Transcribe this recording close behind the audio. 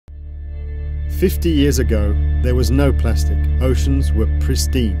50 years ago, there was no plastic. Oceans were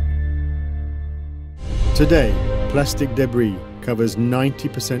pristine. Today, plastic debris covers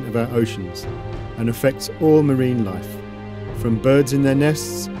 90% of our oceans and affects all marine life, from birds in their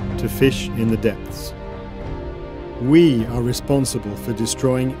nests to fish in the depths. We are responsible for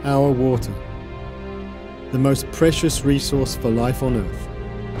destroying our water, the most precious resource for life on Earth,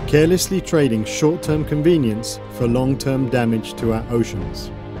 carelessly trading short-term convenience for long-term damage to our oceans.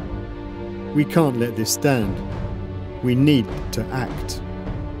 We can't let this stand. We need to act.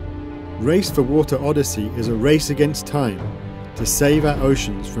 Race for Water Odyssey is a race against time to save our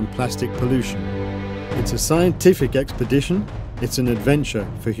oceans from plastic pollution. It's a scientific expedition. It's an adventure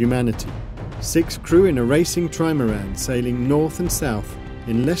for humanity. 6 crew in a racing trimaran sailing north and south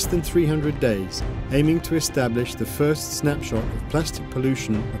in less than 300 days, aiming to establish the first snapshot of plastic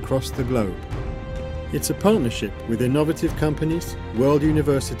pollution across the globe. It's a partnership with innovative companies, world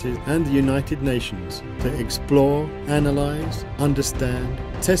universities and the United Nations to explore, analyze, understand,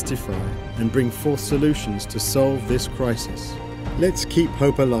 testify and bring forth solutions to solve this crisis. Let's keep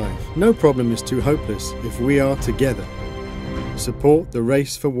hope alive. No problem is too hopeless if we are together. Support the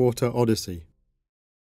Race for Water Odyssey.